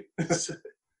aren't you?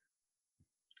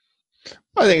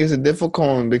 I think it's a difficult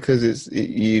one because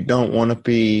you don't want to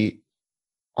be,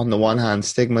 on the one hand,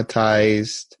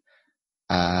 stigmatized.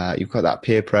 You've got that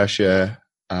peer pressure.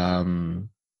 What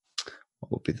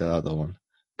would be the other one?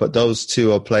 But those two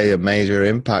will play a major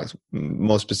impact,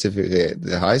 more specifically at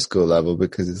the high school level,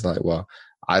 because it's like, well,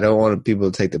 I don't want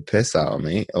people to take the piss out of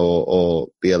me or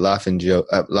be a laughing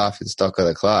stock of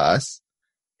the class.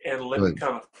 And let me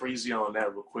kind of freeze you on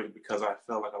that real quick, because I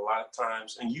feel like a lot of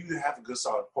times, and you have a good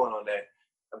solid point on that,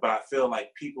 but I feel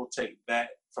like people take that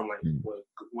from like what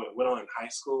went on in high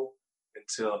school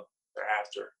until they're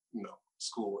after,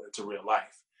 school into real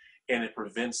life. And it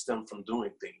prevents them from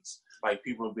doing things. Like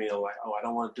people being like, oh, I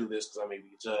don't want to do this because I may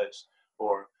be judged,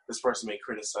 or this person may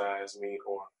criticize me,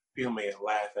 or people may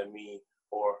laugh at me,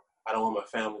 or I don't want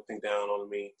my family to think down on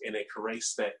me. And it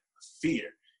creates that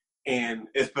fear. And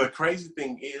if the crazy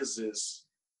thing is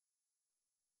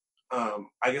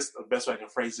I guess the best way I can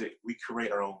phrase it, we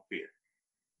create our own fear.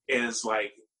 It's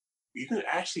like you can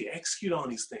actually execute on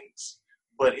these things,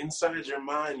 but inside your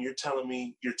mind, you're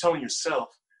telling yourself,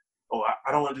 oh,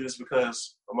 I don't want to do this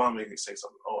because my mom may say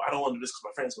something. Oh, I don't want to do this because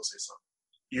my friend's going to say something.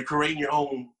 You're creating your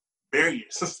own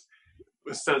barriers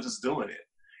instead of just doing it.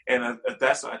 And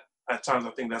that's at times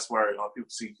I think that's where people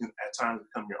see you can at times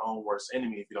become your own worst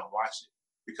enemy if you don't watch it,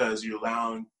 because you're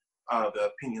allowing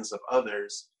the opinions of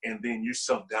others, and then you're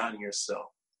self-doubting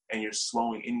yourself, and you're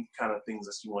slowing any kind of things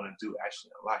that you want to do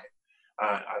actually in life.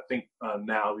 I think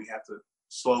now we have to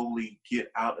slowly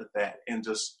get out of that and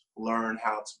just learn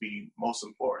how to be, most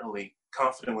importantly,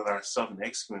 confident with ourselves and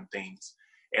executing things.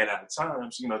 And at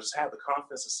times, just have the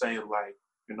confidence to say, like,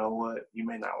 you know what, you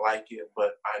may not like it,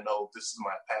 but I know this is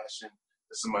my passion,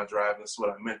 this is my drive, this is what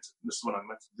I'm meant to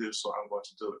do, so I'm going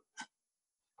to do it.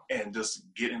 And just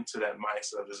get into that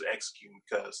mindset of just executing,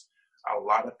 because a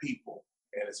lot of people,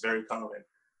 and it's very common,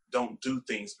 don't do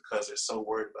things because they're so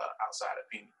worried about outside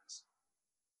opinions.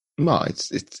 Well,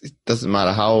 it doesn't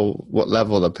matter what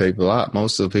level the people are at.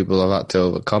 Most of the people have had to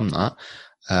overcome that,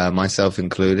 myself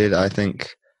included. I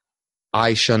think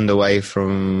I shunned away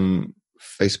from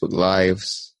Facebook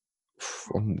Lives.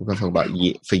 We're going to talk about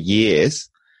for years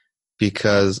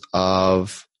because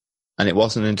of, and it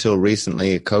wasn't until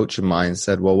recently a coach of mine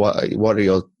said, "Well, what are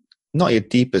your, not your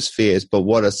deepest fears, but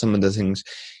what are some of the things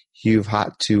you've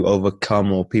had to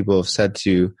overcome or people have said to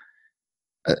you?"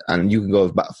 And you can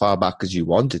go far back as you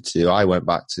wanted to. I went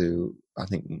back to, I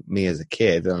think, me as a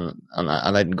kid, and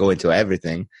I didn't go into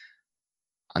everything.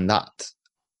 And that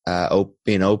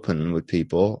being open with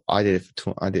people, it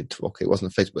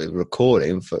wasn't a Facebook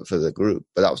recording for the group,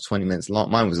 but that was 20 minutes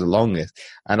long. Mine was the longest,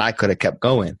 and I could have kept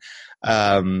going.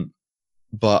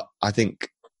 But I think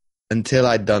until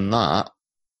I'd done that,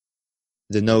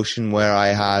 the notion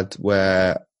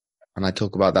and I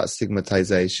talk about that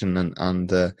stigmatization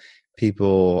and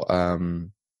people not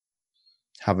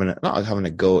having a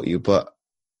go at you, but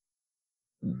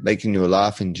making you a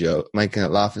laughing joke, making a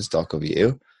laughing stock of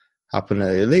you, happened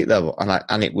at the elite level.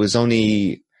 And it was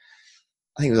only,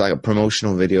 I think it was like a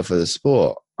promotional video for the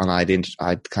sport, and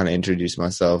I'd kind of introduced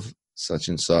myself such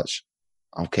and such.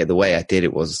 Okay, the way I did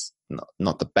it was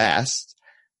not the best,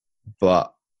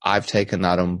 but I've taken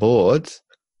that on board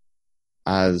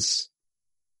as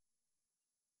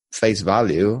face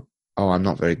value. Oh, I'm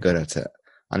not very good at it.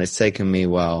 And it's taken me,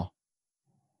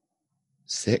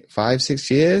 5-6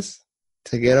 years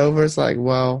to get over. It's like,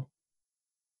 well,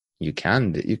 you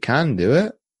can do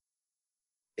it.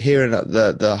 Hearing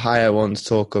the higher ones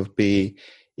talk of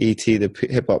E.T., the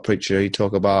hip hop preacher, he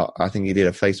talk about, I think he did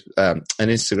an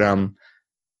Instagram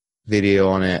video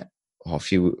on it a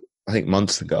few, I think,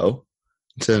 months ago,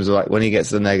 in terms of like when he gets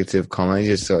the negative comment, he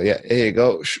just thought, yeah, here you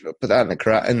go, put that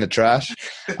in the trash.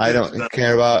 I don't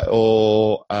care about it.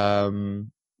 Or I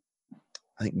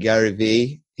think Gary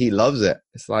V, he loves it.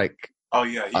 It's like, oh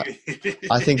yeah,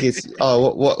 I think it's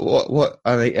what,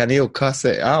 and he'll cuss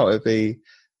it out. It'd be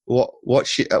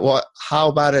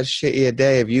how bad a shitty a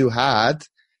day have you had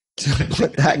to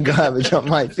put that garbage on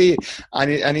my feet?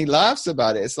 And he laughs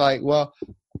about it. It's like, well,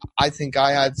 I think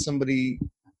I had somebody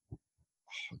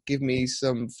give me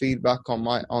some feedback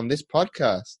on this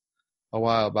podcast a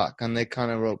while back, and they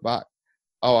kind of wrote back,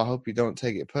 "Oh, I hope you don't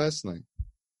take it personally."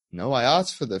 No, I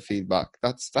asked for the feedback.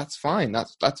 That's fine.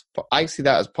 I see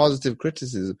that as positive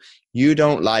criticism. You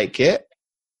don't like it.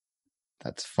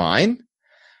 That's fine.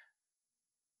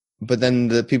 But then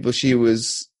the people she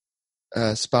was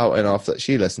spouting off that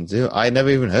she listened to, I never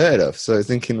even heard of. So I was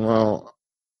thinking, well,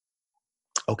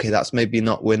 okay, that's maybe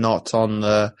not, we're not on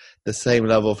the same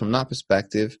level from that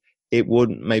perspective. It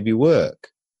wouldn't maybe work,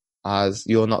 as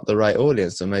you're not the right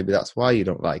audience, so maybe that's why you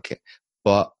don't like it.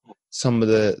 But some of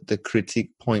the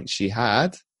critique points she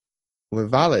had were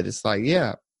valid. It's like,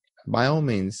 yeah, by all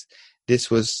means,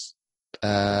 this was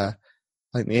like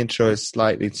the intro is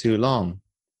slightly too long,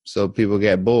 so people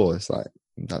get bored. It's like,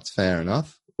 that's fair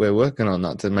enough. We're working on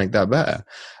that to make that better.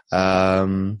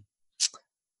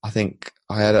 I think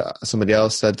I had somebody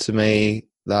else said to me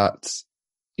that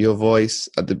your voice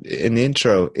in the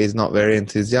intro is not very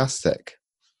enthusiastic.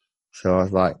 So I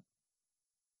was like,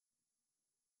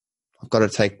 I've got to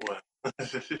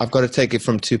take it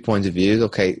from 2 points of view.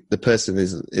 Okay, the person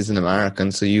is an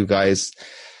American, so you guys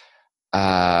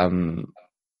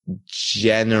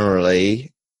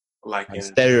generally, like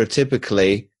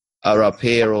stereotypically, are up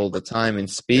here all the time in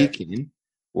speaking.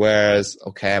 Whereas,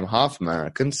 okay, I'm half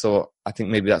American, so I think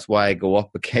maybe that's why I go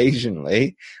up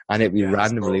occasionally, and it'd be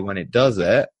randomly when it does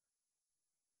it.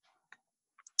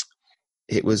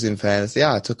 It was, in fairness,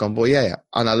 I took on board, and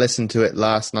I listened to it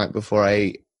last night before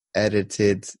I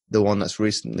edited the one that's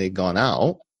recently gone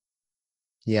out.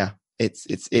 Yeah, it's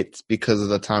because of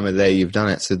the time of day you've done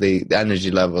it, so the energy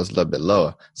level is a little bit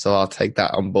lower. So I'll take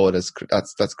that on board as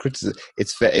that's criticism.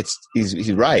 It's fair.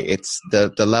 He's right. It's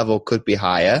the level could be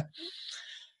higher.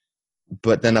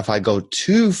 But then if I go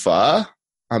too far,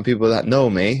 and people that know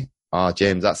me,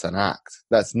 James, that's an act.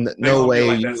 That's no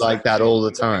way you like that all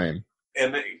the time.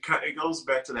 And it goes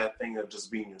back to that thing of just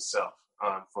being yourself,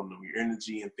 from your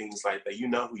energy and things like that. You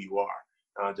know who you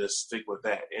are. Just stick with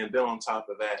that. And then on top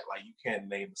of that, like, you can't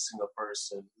name a single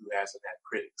person who hasn't had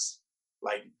critics.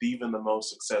 Like, even the most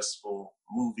successful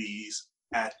movies,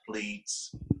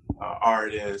 athletes,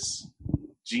 artists,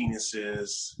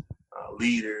 geniuses,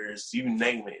 leaders, you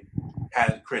name it,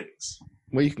 had critics.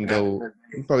 Well, you can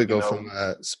probably go from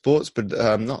not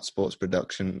sports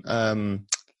production.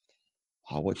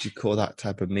 What do you call that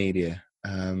type of media?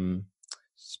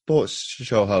 Sports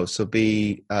show host. So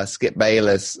be Skip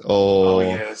Bayless or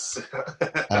yes.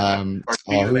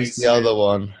 or who's the other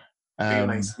one? Stephen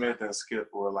A. Smith and Skip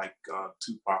were like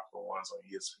two popular ones on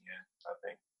ESPN, I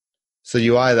think. So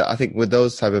I think with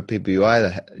those type of people, you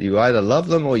either love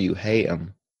them or you hate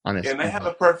them. And they have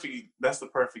that's the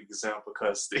perfect example,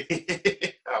 because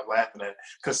I'm laughing at it,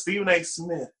 because Stephen A.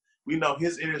 Smith, we know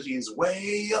his energy is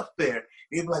way up there.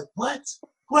 He'd be like, what?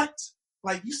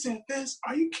 Like, you said this?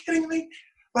 Are you kidding me?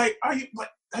 Like,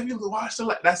 have you watched it?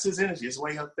 Like, that's his energy. It's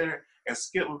way up there. And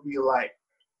Skip would be like,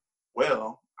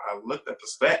 well, I looked at the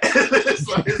stat. it's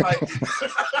like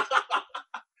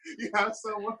you have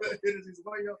someone that energy's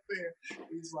way up there.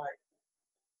 He's like,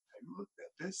 you looked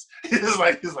at this? He's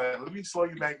like, let me slow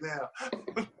you back down.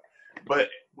 But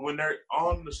when they're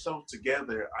on the show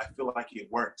together, I feel like it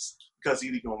works, because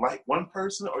either you're going to like one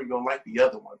person or you're going to like the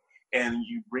other one. And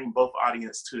you bring both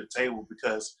audience to the table,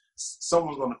 because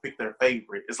someone's going to pick their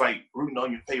favorite. It's like rooting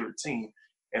on your favorite team,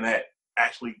 and that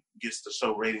actually gets the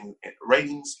show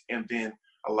ratings, and then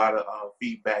a lot of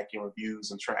feedback and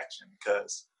reviews and traction,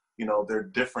 because, their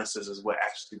differences is what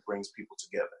actually brings people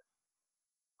together.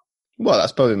 Well,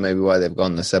 that's probably maybe why they've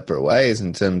gone their separate ways,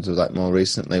 in terms of, like, more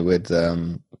recently with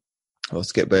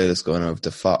Skip Bayless going over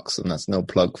to Fox, and that's no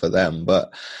plug for them,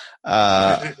 but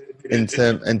in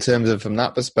terms of from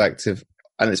that perspective,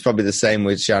 and it's probably the same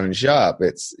with Shannon Sharp.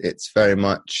 It's very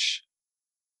much,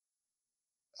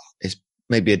 it's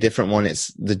maybe a different one.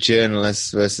 It's the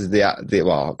journalist versus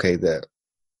the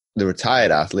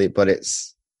retired athlete, but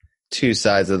it's two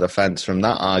sides of the fence from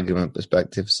that argument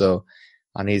perspective. So,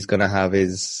 and he's going to have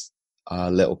his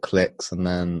little clicks, and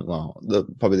then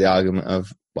probably the argument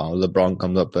of LeBron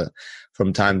comes up, but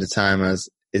from time to time as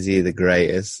is he the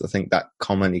greatest? I think that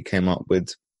comment he came up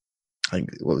with, like,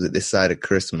 what was it, this side of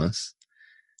Christmas?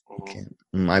 Okay.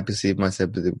 I perceive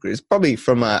myself as the greatest. Probably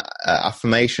from a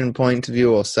affirmation point of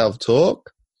view or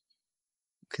self-talk.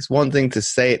 It's one thing to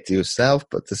say it to yourself,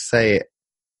 but to say it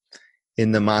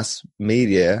in the mass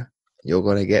media, you're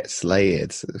going to get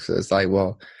slated. So it's like,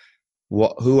 well,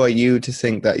 who are you to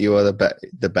think that you are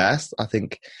the best? I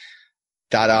think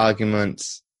that argument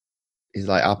is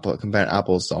like comparing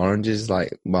apples to oranges.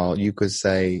 Like, well, you could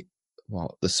say,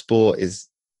 well, the sport is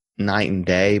night and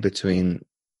day between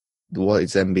what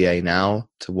is NBA now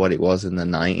to what it was in the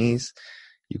 90s.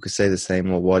 You could say the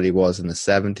same of what it was in the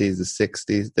 70s, the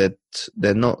 60s.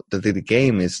 They're not, the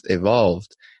game is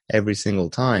evolved every single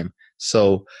time.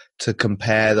 So to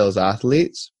compare those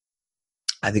athletes,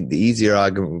 I think the easier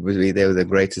argument would be they were the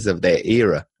greatest of their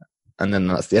era. and then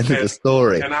that's the end of the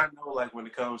story. And I know, like, when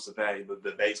it comes to that, the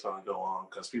debate's going to go on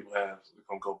because people going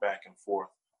to go back and forth.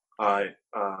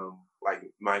 Like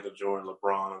Michael Jordan,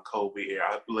 LeBron, Kobe era.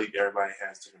 I believe everybody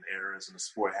has different eras, and the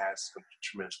sport has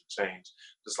tremendously changed.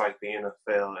 Just like the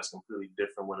NFL is completely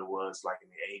different what it was like in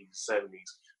the 80s,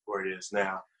 70s, where it is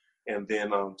now. And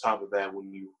then on top of that,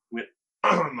 when you went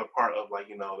a part of, like,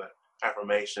 that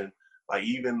affirmation, like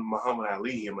even Muhammad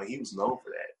Ali, I mean, he was known for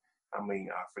that. I mean,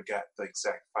 I forgot the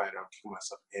exact fighter. I'm kicking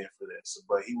myself in the head for this.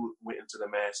 But he went into the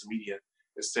mass media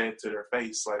and said to their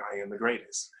face, like, I am the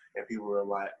greatest. And people were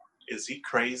like, is he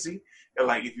crazy? And,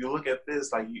 like, if you look at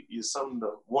this, like, you're something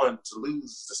to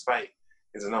lose this fight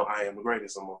is to know I am the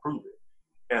greatest. I'm going to prove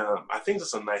it. And I think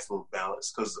that's a nice little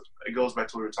balance because it goes back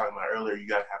to what we were talking about earlier. You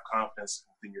got to have confidence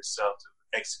within yourself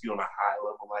to execute on a high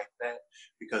level like that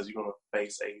because you're going to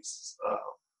face a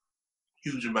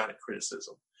huge amount of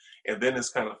criticism. And then it's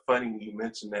kind of funny you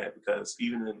mentioned that because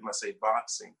even in, let's say,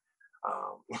 boxing,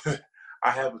 I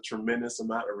have a tremendous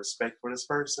amount of respect for this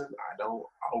person. I don't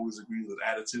always agree with his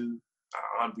attitude.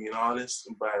 I'm being honest,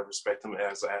 but I respect him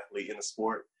as an athlete in the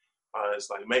sport. It's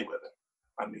like Mayweather.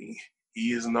 I mean,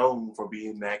 he is known for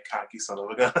being that cocky son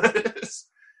of a gun.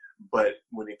 But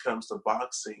when it comes to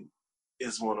boxing,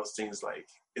 it's one of those things, like,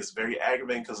 it's very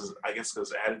aggravating because I guess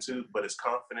because of attitude, but it's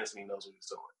confidence and he knows what he's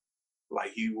doing.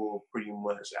 Like, he will pretty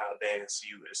much outdance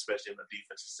you, especially in the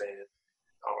defensive end,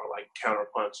 or like counter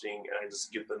punching and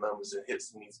just get the numbers and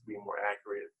hits needs to be more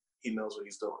accurate. He knows what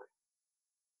he's doing.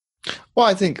 Well,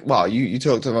 I think, you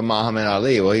talked about Muhammad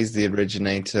Ali. Well, he's the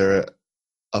originator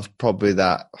of probably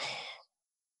that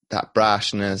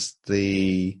brashness,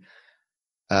 the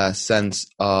sense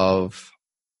of,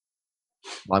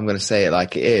 I'm going to say it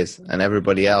like it is, and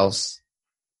everybody else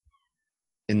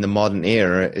in the modern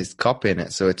era is copying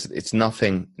it. So it's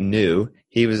nothing new.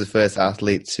 He was the first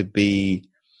athlete to be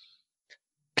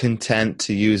content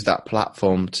to use that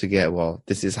platform to get,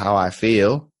 this is how I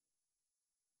feel.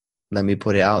 Let me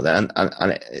put it out there,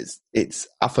 and it's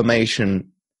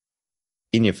affirmation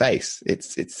in your face.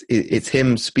 It's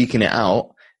him speaking it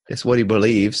out. It's what he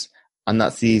believes, and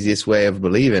that's the easiest way of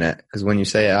believing it. Because when you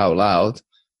say it out loud,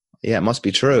 it must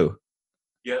be true.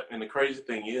 Yeah, and the crazy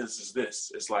thing is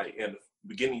this: it's like in the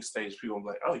beginning stage, people are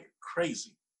like, "Oh, you're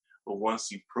crazy," but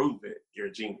once you prove it, you're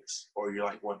a genius, or you're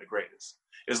like one of the greatest.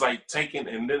 It's like taking,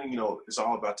 and then it's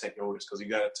all about taking risks because you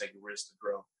got to take a risk to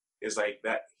grow. It's like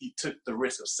that he took the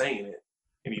risk of saying it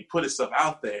and he put his stuff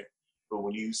out there. But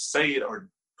when you say it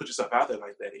or put yourself out there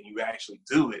like that and you actually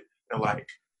do it, they're like,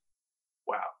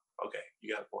 wow, okay,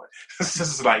 you got a point. This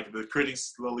is like the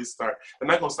critics slowly start, they're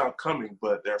not going to stop coming,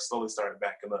 but they're slowly starting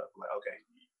backing up. Like, okay,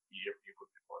 you put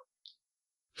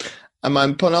your point. And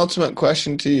my penultimate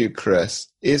question to you, Chris,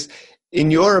 is, in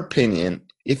your opinion,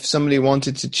 if somebody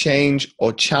wanted to change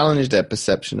or challenge their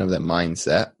perception of their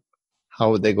mindset, how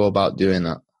would they go about doing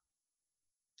that?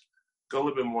 Go a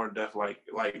little bit more in depth, like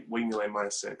what do you mean like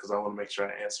mindset? Because I want to make sure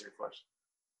I answer your question.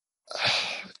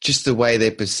 Just the way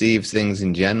they perceive things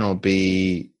in general,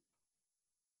 be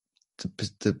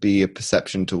a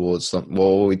perception towards something.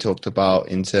 What we talked about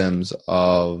in terms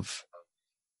of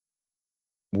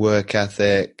work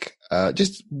ethic,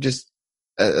 just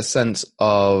a sense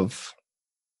of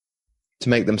to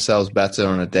make themselves better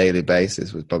on a daily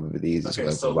basis was probably the easiest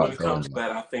way. So when it comes to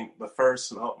that, I think the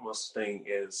first and utmost thing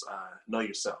is know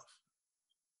yourself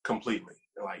completely.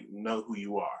 Like, know who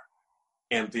you are,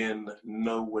 and then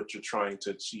know what you're trying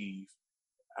to achieve.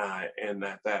 And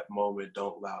at that moment,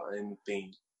 don't allow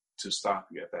anything to stop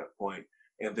you at that point.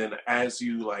 And then as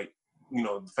you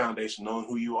the foundation, knowing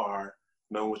who you are,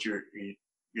 knowing what your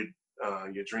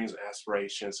dreams and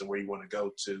aspirations and where you want to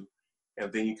go to.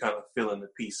 And then you kind of fill in the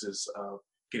pieces of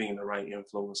getting the right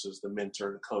influences, the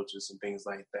mentor, the coaches, and things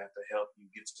like that to help you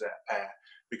get to that path.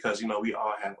 Because, we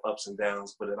all have ups and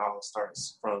downs, but it all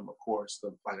starts from, of course,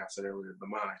 like I said earlier, the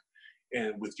mind.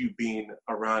 And with you being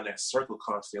around that circle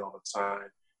constantly all the time,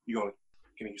 you're going to,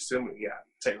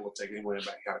 technical technique went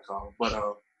back out of call. But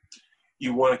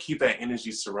you want to keep that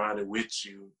energy surrounded with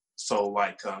you. So,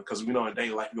 because we know in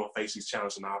daily life, you're going to face these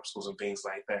challenges and obstacles and things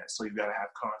like that. So you got to have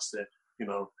constant,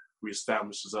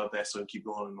 reestablishes of that so you can keep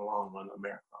going in the long run of the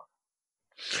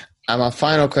marathon. And my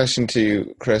final question to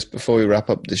you, Chris, before we wrap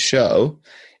up the show,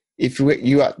 if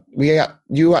you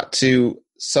had to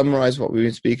summarize what we've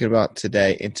been speaking about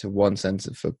today into one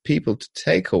sentence for people to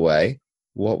take away,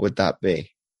 what would that be?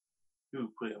 You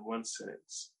would put it in one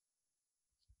sentence.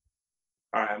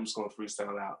 All right, I'm just going to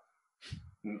freestyle out.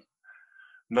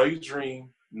 Know your dream,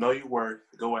 know your worth,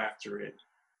 go after it,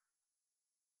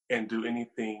 and do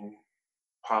anything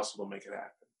possible to make it happen.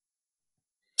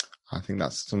 I think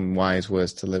that's some wise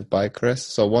words to live by, Chris.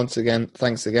 So once again,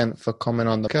 thanks again for coming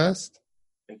on the podcast.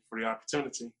 Thank you for the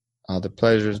opportunity. The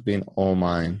pleasure has been all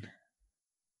mine.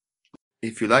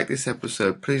 If you like this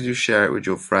episode, please do share it with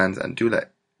your friends and do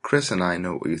let Chris and I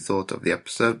know what you thought of the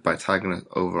episode by tagging us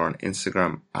over on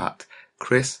Instagram at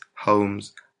Chris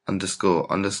Holmes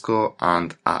 __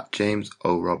 and at James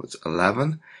O Roberts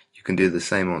 11. You can do the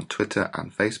same on Twitter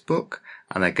and Facebook.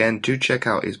 And again, do check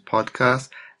out his podcast,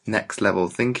 Next Level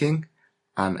Thinking.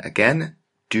 And again,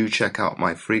 do check out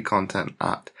my free content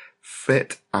at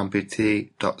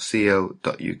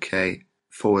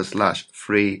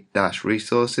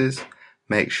fitamputee.co.uk/free-resources.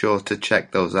 Make sure to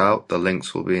check those out. The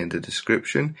links will be in the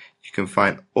description. You can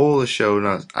find all the show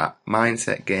notes at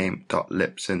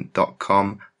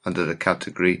mindsetgame.libsyn.com under the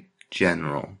category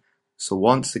General. So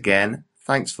once again,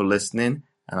 thanks for listening,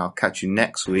 and I'll catch you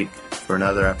next week for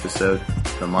another episode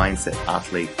of the Mindset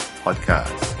Athlete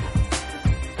Podcast.